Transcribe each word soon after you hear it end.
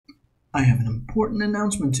I have an important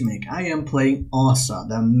announcement to make. I am playing AUSSA,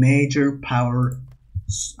 the major power.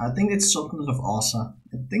 I think it's Sultanate of AUSSA.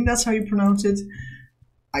 I think that's how you pronounce it.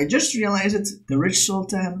 I just realized it. The rich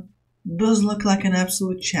Sultan does look like an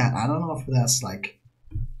absolute chat. I don't know if that's like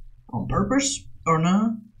on purpose or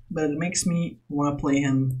not, but it makes me want to play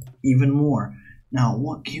him even more. Now,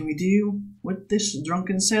 what can we do with this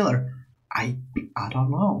drunken sailor? I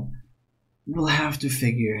don't know. We'll have to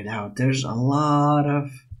figure it out. There's a lot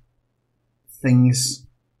of things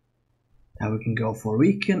that we can go for.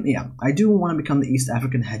 We can, yeah, I do want to become the East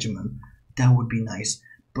African hegemon. That would be nice.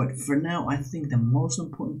 But for now, I think the most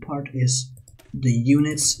important part is the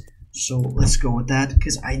units. So let's go with that.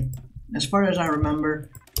 Because as far as I remember,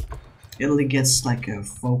 Italy gets like a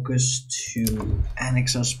focus to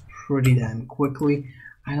annex us pretty damn quickly.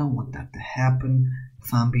 I don't want that to happen,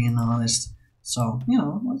 if I'm being honest. So, you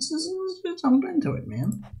know, let's just jump into it,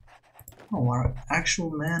 man. Oh, our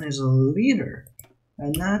actual man is a leader. A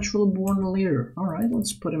natural born leader. Alright,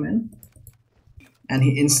 let's put him in. And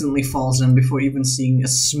he instantly falls in before even seeing a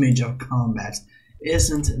smidge of combat.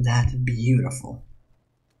 Isn't that beautiful?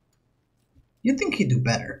 You'd think he'd do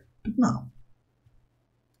better, but no.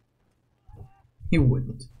 He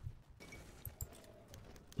wouldn't.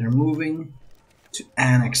 They're moving to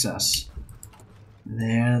annex us.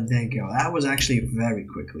 There they go. That was actually very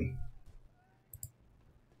quickly.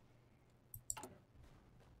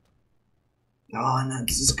 Oh, and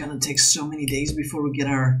this is gonna take so many days before we get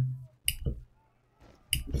our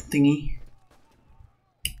thingy.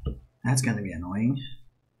 That's gonna be annoying.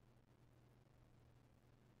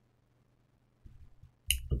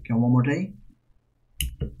 Okay, one more day.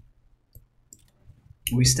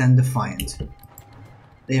 We stand defiant.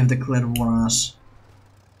 They have declared war on us.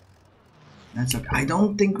 That's okay. I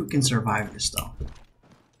don't think we can survive this though.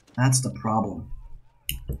 That's the problem.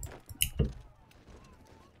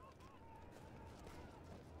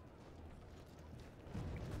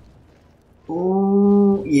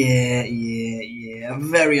 Oh, yeah.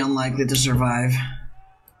 Very unlikely to survive.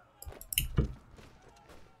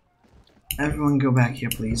 Everyone go back here,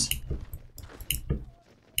 please.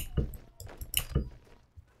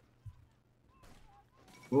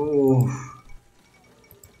 Oh.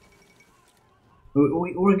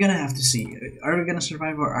 We're gonna have to see. Are we gonna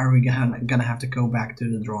survive or are we gonna have to go back to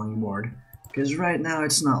the drawing board? Because right now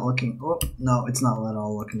it's not looking... Oh, no, it's not at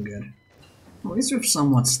all looking good. At least we're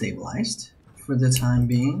somewhat stabilized for the time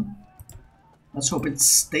being. Let's hope it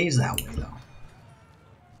stays that way, though.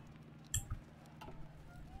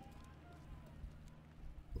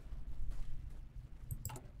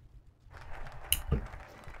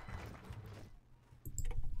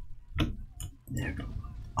 There we go.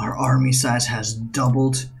 Our army size has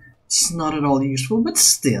doubled. It's not at all useful, but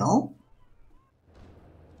still.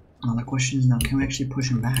 Now the question is now, can we actually push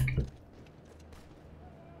him back?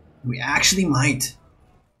 We actually might.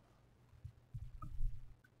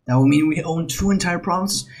 That would mean we own 2 entire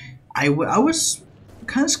provinces. I was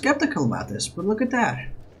kind of skeptical about this, but look at that.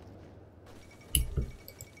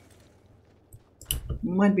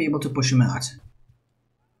 We might be able to push him out.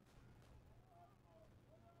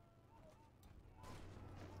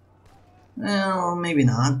 Well, maybe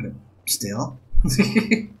not, but still.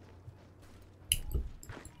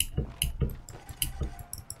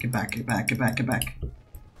 Get back.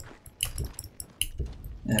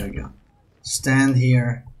 There we go. Stand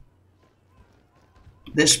here.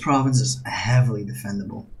 This province is heavily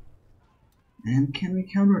defendable. And can we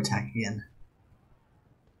counterattack again?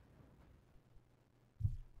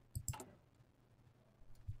 I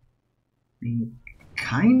mean,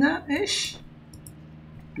 kinda-ish?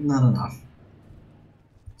 But not enough.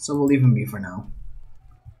 So we'll leave him be for now.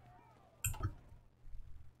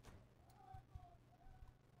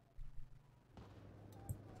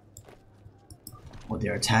 Oh,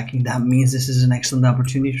 they're attacking. That means this is an excellent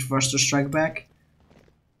opportunity for us to strike back.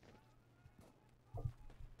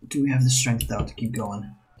 Do we have the strength though to keep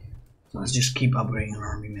going? So let's just keep upgrading our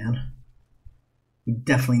army, man. We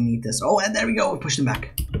definitely need this. Oh, and there we go. We pushed him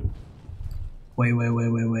back.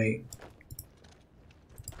 Wait.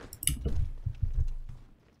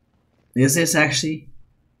 Is this actually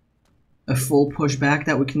a full pushback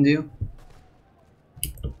that we can do?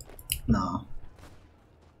 No.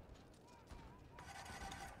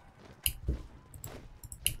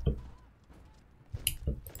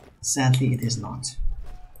 Sadly, it is not.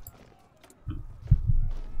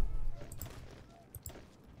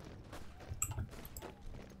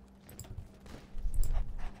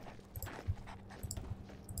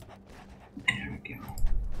 There we go.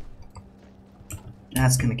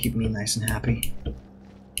 That's gonna keep me nice and happy.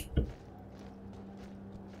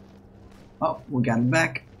 Oh, we got him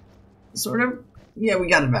back. Sort of. Yeah, we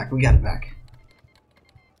got it back. We got it back.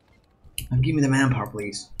 Now give me the manpower,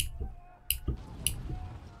 please.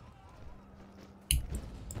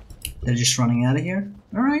 They're just running out of here?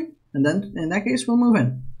 Alright. And then, in that case, we'll move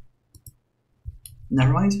in.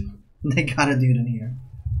 Never mind. They got a dude in here.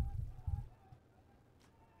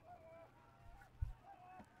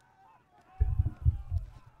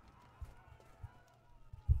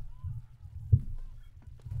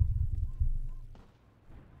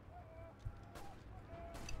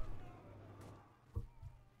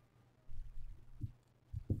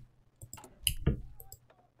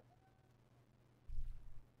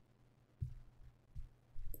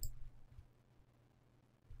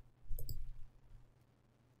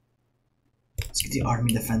 Let's get the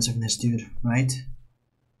army defensiveness, dude, right?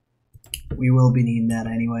 We will be needing that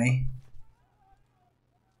anyway.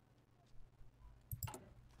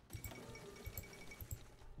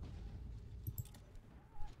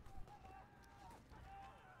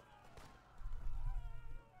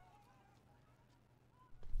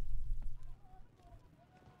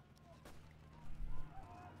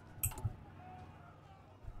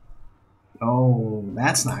 Oh,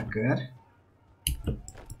 that's not good.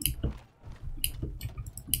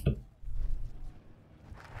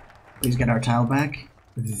 Please get our tile back.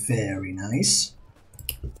 Very nice.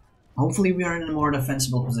 Hopefully we are in a more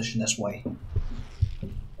defensible position this way.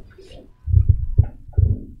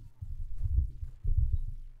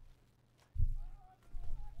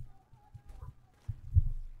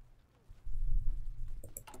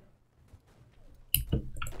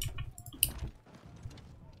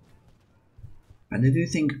 But I do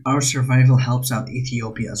think our survival helps out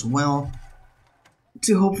Ethiopia as well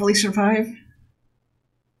to hopefully survive.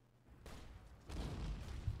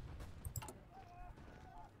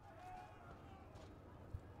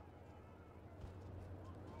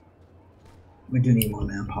 We do need more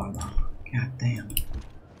manpower though. God damn.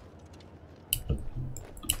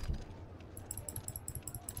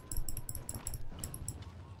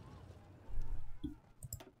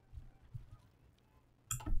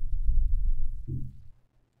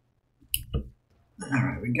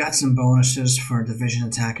 Alright, we got some bonuses for division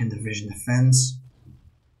attack and division defense.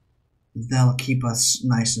 That'll keep us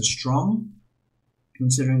nice and strong,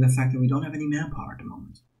 considering the fact that we don't have any manpower at the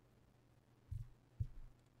moment.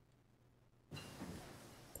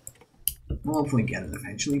 We'll hopefully get it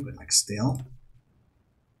eventually, but like still.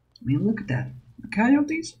 I mean, look at that. The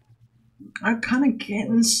casualties are kind of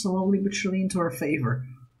getting slowly but surely into our favor.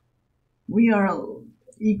 We are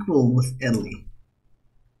equal with Italy,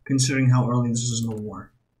 considering how early this is in the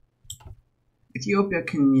war. Ethiopia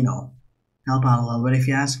can, you know, help out a little bit if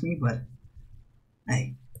you ask me, but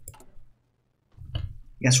hey.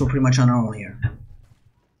 Guess we're pretty much on our own here.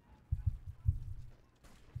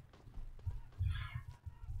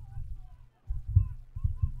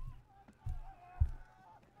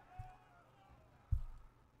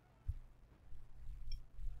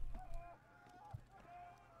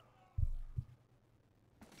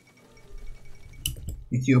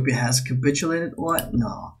 Ethiopia has capitulated? What?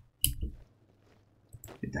 No.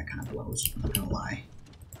 That kind of blows, I'm not gonna lie.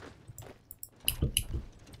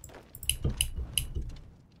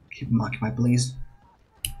 Keep them occupied, please.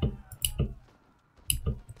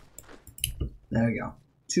 There we go.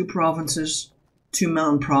 2 provinces, 2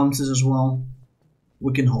 mountain provinces as well.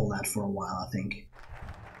 We can hold that for a while, I think.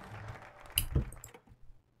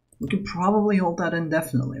 We can probably hold that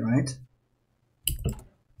indefinitely, right?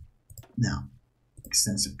 Now,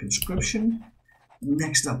 extensive conscription.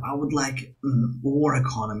 Next up, I would like war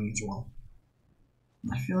economy as well.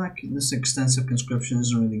 I feel like this extensive conscription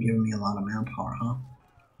isn't really giving me a lot of manpower, huh?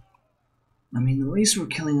 I mean, at least we're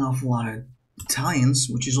killing off a lot of Italians,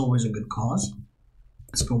 which is always a good cause.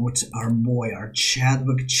 Let's go with our boy, our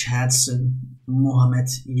Chadwick Chadson Mohammed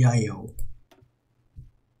Yayo.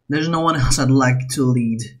 There's no one else I'd like to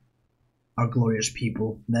lead our glorious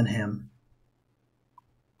people than him.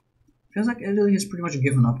 Feels like Italy has pretty much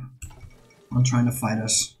given up on trying to fight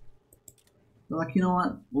us. They're like, you know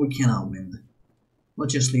what? We cannot win.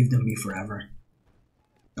 Let's just leave them be forever.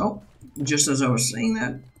 Oh, just as I was saying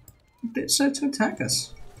that, they decided to attack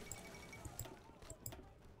us.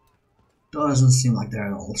 Doesn't seem like they're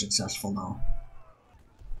at all successful though.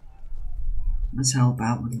 Let's help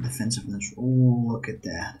out with the defensiveness. Oh, look at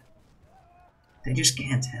that. They just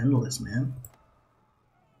can't handle this, man.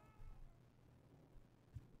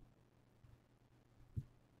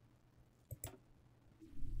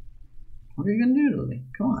 What are you gonna do, Lily?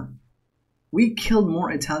 Come on. We killed more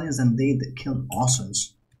Italians than they did killed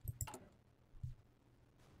Austrians.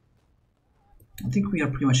 I think we are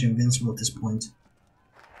pretty much invincible at this point.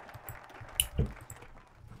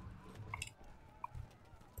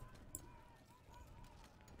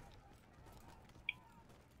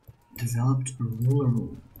 Developed a ruler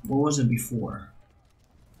rule. What was it before?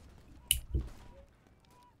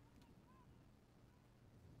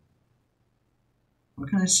 Where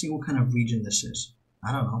can I see what kind of region this is?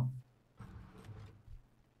 I don't know.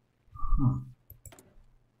 Huh.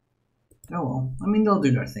 Oh well, I mean, they'll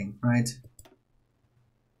do their thing, right?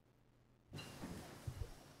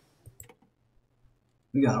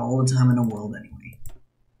 We got all the time in the world anyway.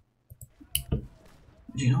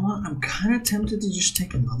 You know what? I'm kind of tempted to just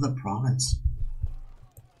take another province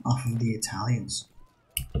off of the Italians.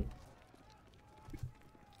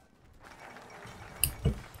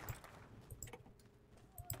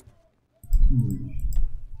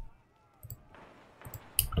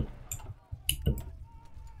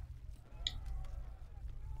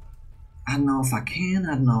 I don't know if I can,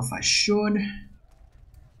 I don't know if I should.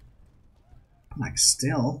 But like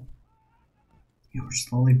still, you know, we're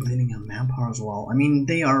slowly bleeding on manpower as well. I mean,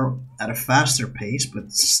 they are at a faster pace,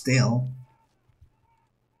 but still.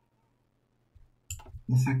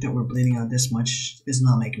 The fact that we're bleeding out this much is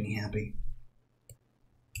not making me happy.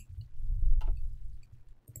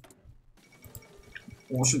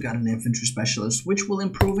 Also got an infantry specialist, which will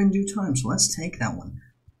improve in due time, so let's take that one.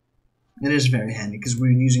 It is very handy, because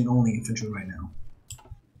we're using only infantry right now.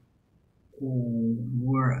 Oh,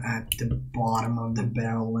 we're at the bottom of the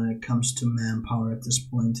barrel when it comes to manpower at this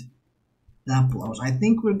point. That blows. I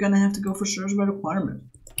think we're gonna have to go for service by requirement.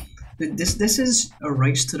 This is a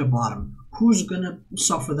race to the bottom. Who's gonna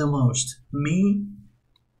suffer the most? Me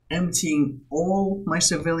emptying all my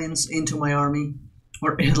civilians into my army,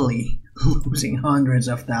 or Italy losing hundreds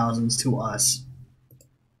of thousands to us?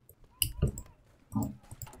 Oh,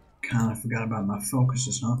 kinda forgot about my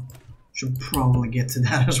focuses, huh? Should probably get to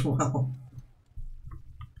that as well.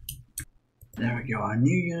 There we go, our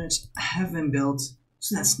new units have been built,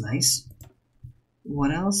 so that's nice.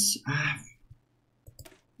 What else? I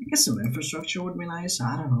guess some infrastructure would be nice,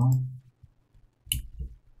 I don't know.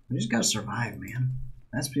 We just gotta survive, man.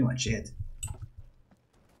 That's pretty much it.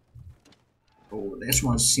 Oh, this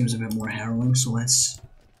one seems a bit more harrowing, so let's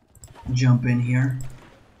jump in here.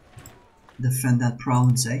 Defend that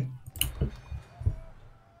province, eh?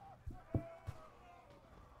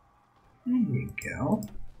 There you go.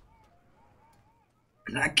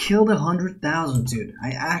 I killed 100,000, dude. I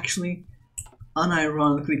actually,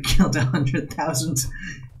 unironically, killed 100,000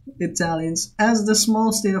 Italians as the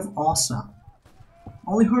small state of AUSSA.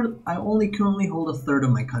 I only currently hold a third of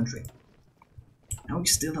my country. And we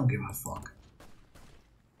still don't give a fuck.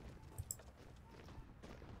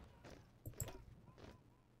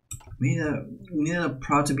 We need a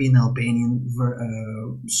Proud to be an Albanian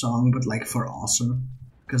song, but like for awesome.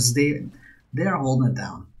 Because they're holding it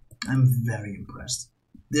down. I'm very impressed.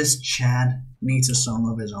 This Chad needs a song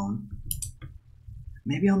of his own.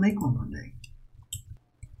 Maybe I'll make one day.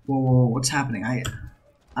 Whoa, what's happening?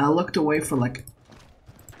 I looked away for like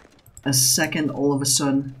a second, all of a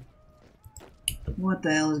sudden. What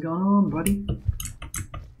the hell is going on, buddy?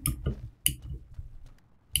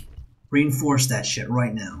 Reinforce that shit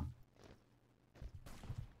right now.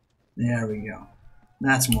 There we go.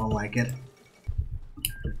 That's more like it.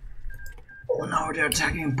 Oh no, they're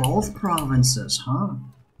attacking both provinces, huh?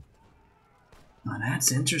 Now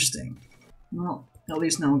that's interesting. Well, at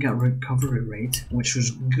least now we got recovery rate, which was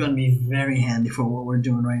gonna be very handy for what we're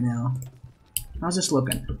doing right now. How's this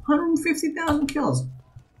looking? 150,000 kills.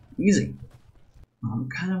 Easy. I'm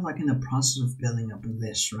kind of like in the process of building up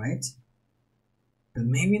this, right? But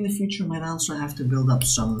maybe in the future I might also have to build up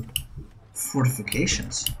some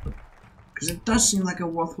fortifications. Because it does seem like a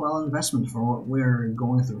worthwhile investment for what we're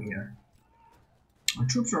going through here. Our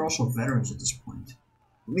troops are also veterans at this point.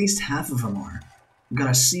 At least half of them are. We got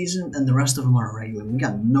a seasoned and the rest of them are regular. We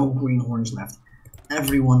got no greenhorns left.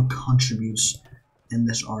 Everyone contributes in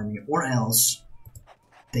this army, or else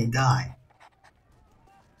they die.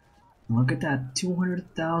 Look at that,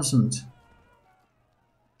 200,000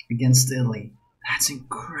 against Italy. That's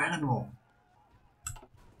incredible.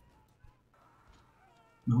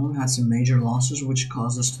 No, we had some major losses, which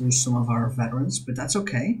caused us to lose some of our veterans, but that's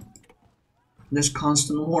okay. This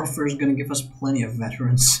constant warfare is going to give us plenty of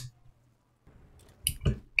veterans.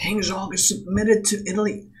 King Zog is submitted to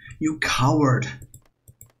Italy. You coward.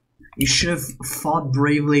 You should have fought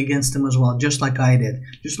bravely against him as well, just like I did.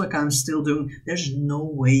 Just like I'm still doing. There's no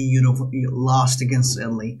way you'd have lost against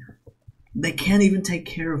Italy. They can't even take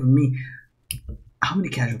care of me. How many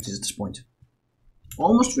casualties at this point?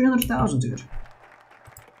 Almost 300,000, dude.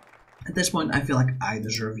 At this point, I feel like I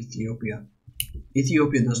deserve Ethiopia.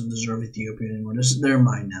 Ethiopia doesn't deserve Ethiopia anymore. They're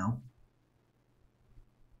mine now.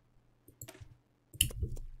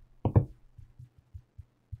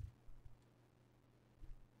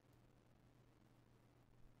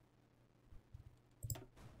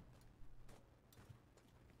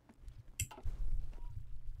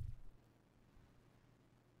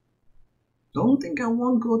 Don't think I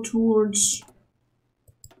won't go towards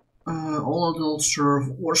all adult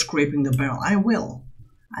serve or scraping the barrel. I will.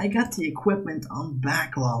 I got the equipment on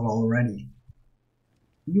backlog already.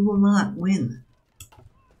 You will not win.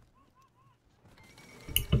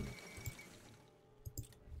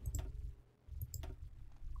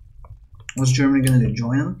 What's Germany gonna do?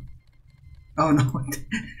 Join them? Oh no,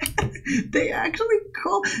 they actually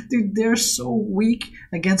call. Dude, they're so weak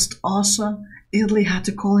against AUSSA. Italy had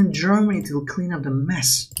to call in Germany to clean up the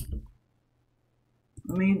mess.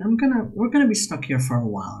 I mean, we're gonna be stuck here for a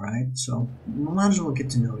while, right? So we might as well get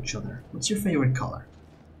to know each other. What's your favorite color?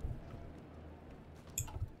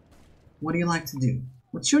 What do you like to do?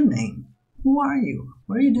 What's your name? Who are you?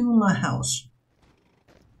 What are you doing in my house?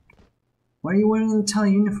 Why are you wearing an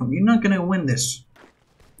Italian uniform? You're not gonna win this.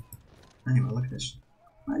 Anyway, look at this.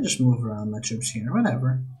 I just move around my troops here,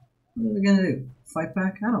 whatever. What are we gonna do? Fight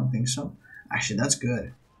back? I don't think so. Actually, that's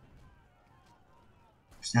good.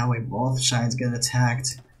 So that way both sides get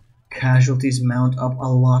attacked. Casualties mount up a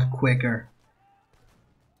lot quicker.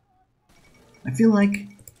 I feel like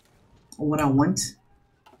when I went,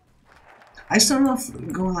 I started off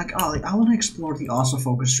going like, oh, like, I want to explore the AUSSA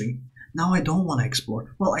focus tree. Now I don't want to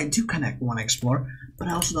explore. Well, I do kind of want to explore, but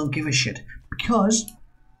I also don't give a shit because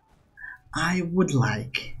I would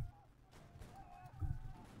like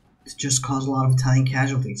to just cause a lot of Italian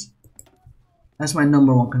casualties. That's my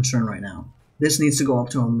 #1 concern right now. This needs to go up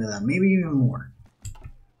to 1 million, maybe even more.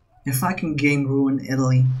 If I can game ruin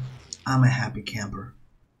Italy, I'm a happy camper.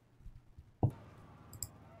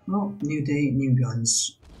 Well, new day, new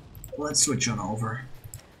guns. Let's switch on over.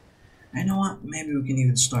 You know what? Maybe we can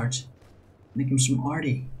even start making some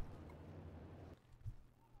arty.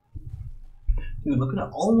 Dude, look at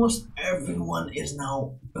that. Almost everyone is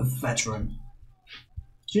now a veteran.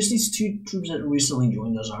 Just these 2 troops that recently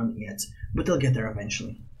joined us aren't yet, but they'll get there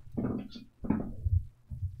eventually.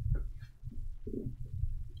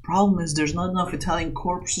 Problem is, there's not enough Italian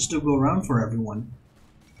corpses to go around for everyone.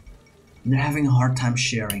 And they're having a hard time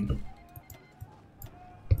sharing.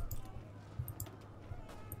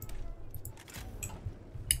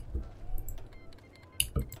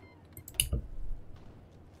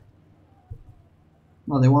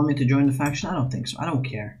 Well, they want me to join the faction? I don't think so. I don't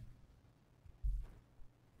care.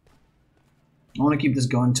 I want to keep this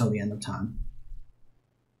going until the end of time.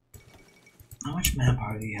 How much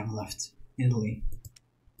manpower do you have left? Italy.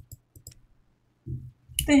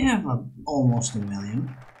 They have almost 1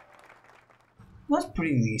 million. That's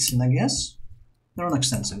pretty decent, I guess. They're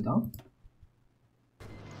unextensive, though.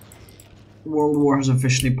 World War has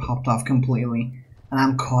officially popped off completely, and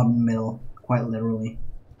I'm caught in the middle, quite literally.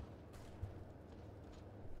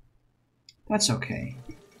 That's okay.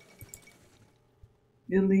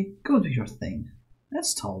 Italy, go do your thing.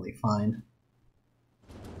 That's totally fine.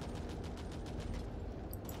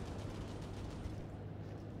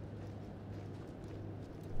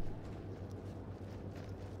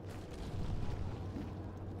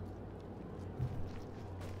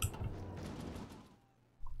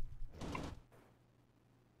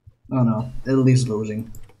 Oh no, Italy's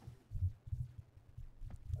losing.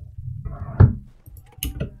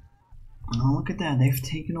 Oh, look at that. They've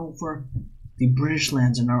taken over the British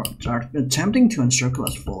lands and are attempting to encircle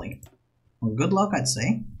us fully. Well, good luck, I'd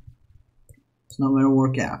say. It's not going to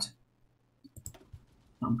work out.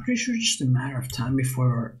 I'm pretty sure it's just a matter of time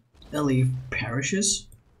before Italy perishes.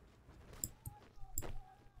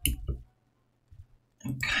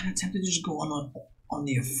 I'm kind of tempted to just go on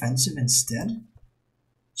the offensive instead.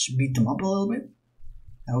 Just beat them up a little bit.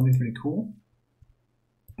 That would be pretty cool.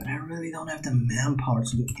 But I really don't have the manpower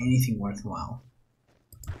to do anything worthwhile.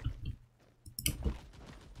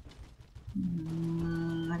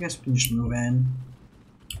 I guess we can just move in.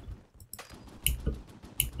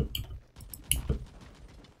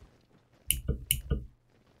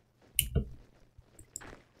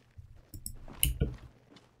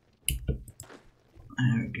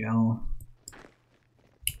 There we go.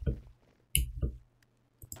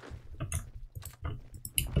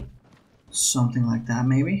 Something like that,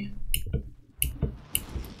 maybe.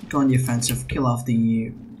 Go on the offensive, kill off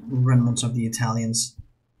the remnants of the Italians,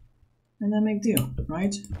 and then make deal,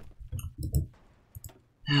 right?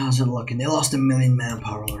 How's it looking? They lost 1 million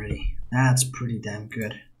manpower already. That's pretty damn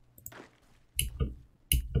good.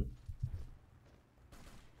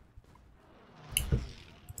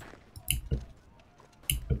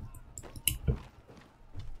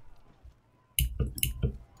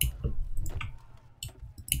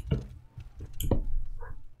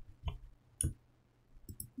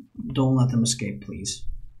 Don't let them escape, please.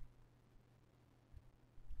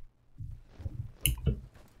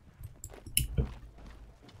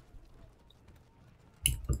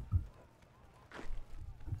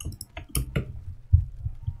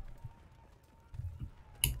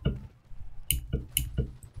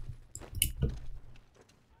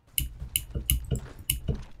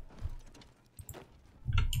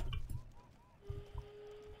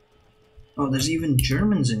 Oh, there's even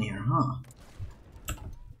Germans in here, huh?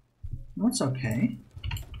 That's okay.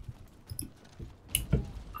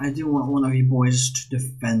 I do want one of you boys to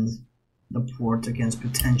defend the port against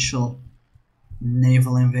potential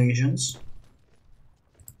naval invasions.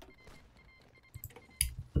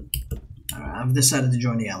 I've decided to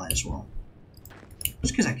join the Allies as well.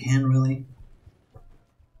 Just because I can, really.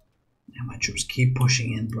 Yeah, my troops keep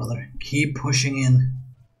pushing in, brother. Keep pushing in.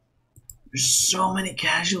 There's so many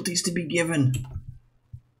casualties to be given.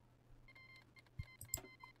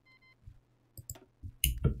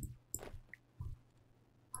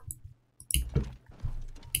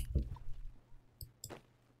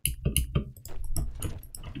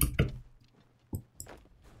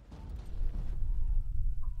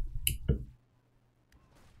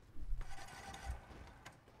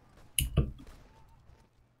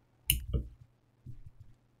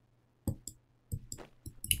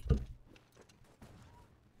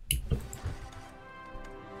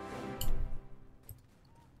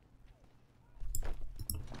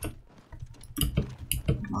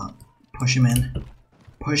 Come on, push him in.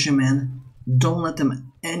 Push him in. Don't let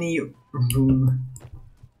them any room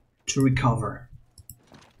to recover.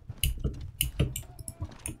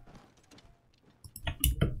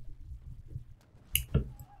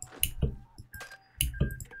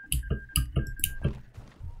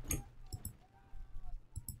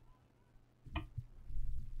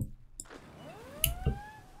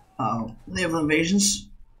 Naval invasions,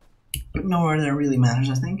 but nowhere that really matters,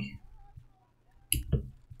 I think.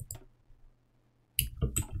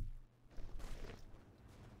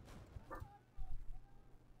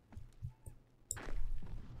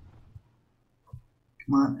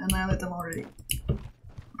 Come on, annihilate them already.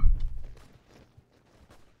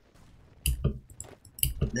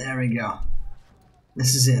 There we go.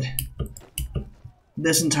 This is it.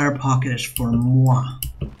 This entire pocket is for moi.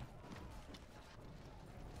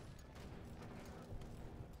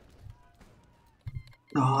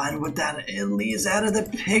 Oh, and with that, Italy is out of the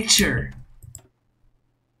picture.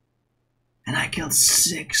 And I killed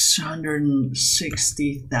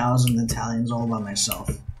 660,000 Italians all by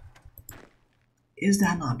myself. Is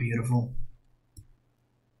that not beautiful?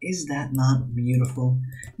 Is that not beautiful?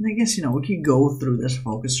 And I guess, you know, we could go through this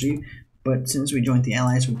focus tree, but since we joined the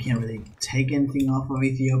Allies, we can't really take anything off of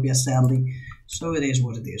Ethiopia, sadly. So it is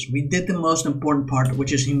what it is. We did the most important part,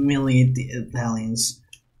 which is humiliate the Italians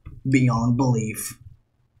beyond belief.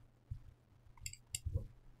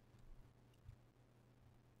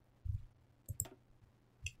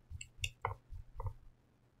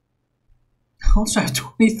 Also have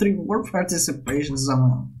 23 war participation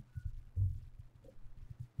somehow.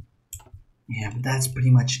 Yeah, but that's pretty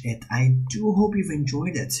much it. I do hope you've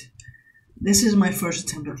enjoyed it. This is my first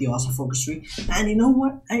attempt at the AUSSA focus tree, and you know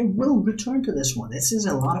what? I will return to this one. This is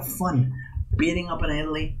a lot of fun. Beating up in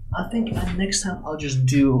Italy. I think next time I'll just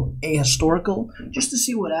do a historical, just to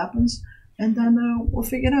see what happens, and then we'll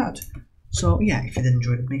figure it out. So yeah, if you did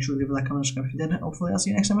enjoy it, make sure to leave a like, comment, subscribe if you didn't. Hopefully I'll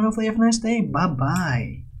see you next time, and hopefully you have a nice day.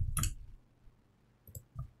 Bye-bye.